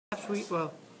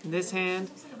in this hand,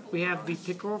 we have the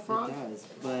pickerel frog,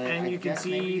 and you can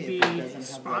see the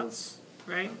spots,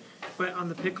 right? But on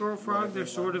the pickerel frog, they're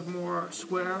sort of more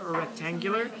square or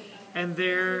rectangular, and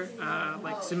they're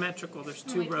like symmetrical. There's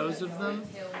 2 rows of them.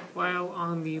 While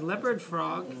on the leopard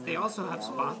frog, they also have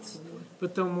spots,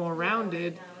 but they're more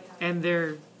rounded, and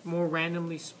they're more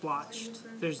randomly splotched.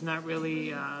 There's not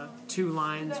really 2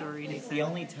 lines or anything. It's the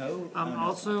only toe.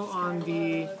 Also on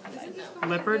the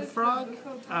leopard frog,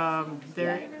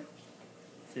 they're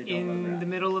in the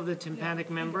middle of the tympanic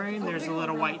membrane. There's a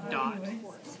little white dot.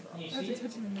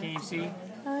 Can you see?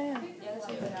 Oh yeah.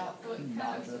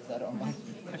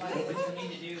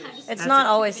 It's not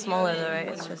always smaller though, right?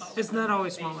 It's not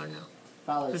always smaller,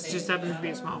 no. This just happens to be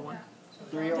a small one.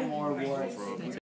 3 or more warts.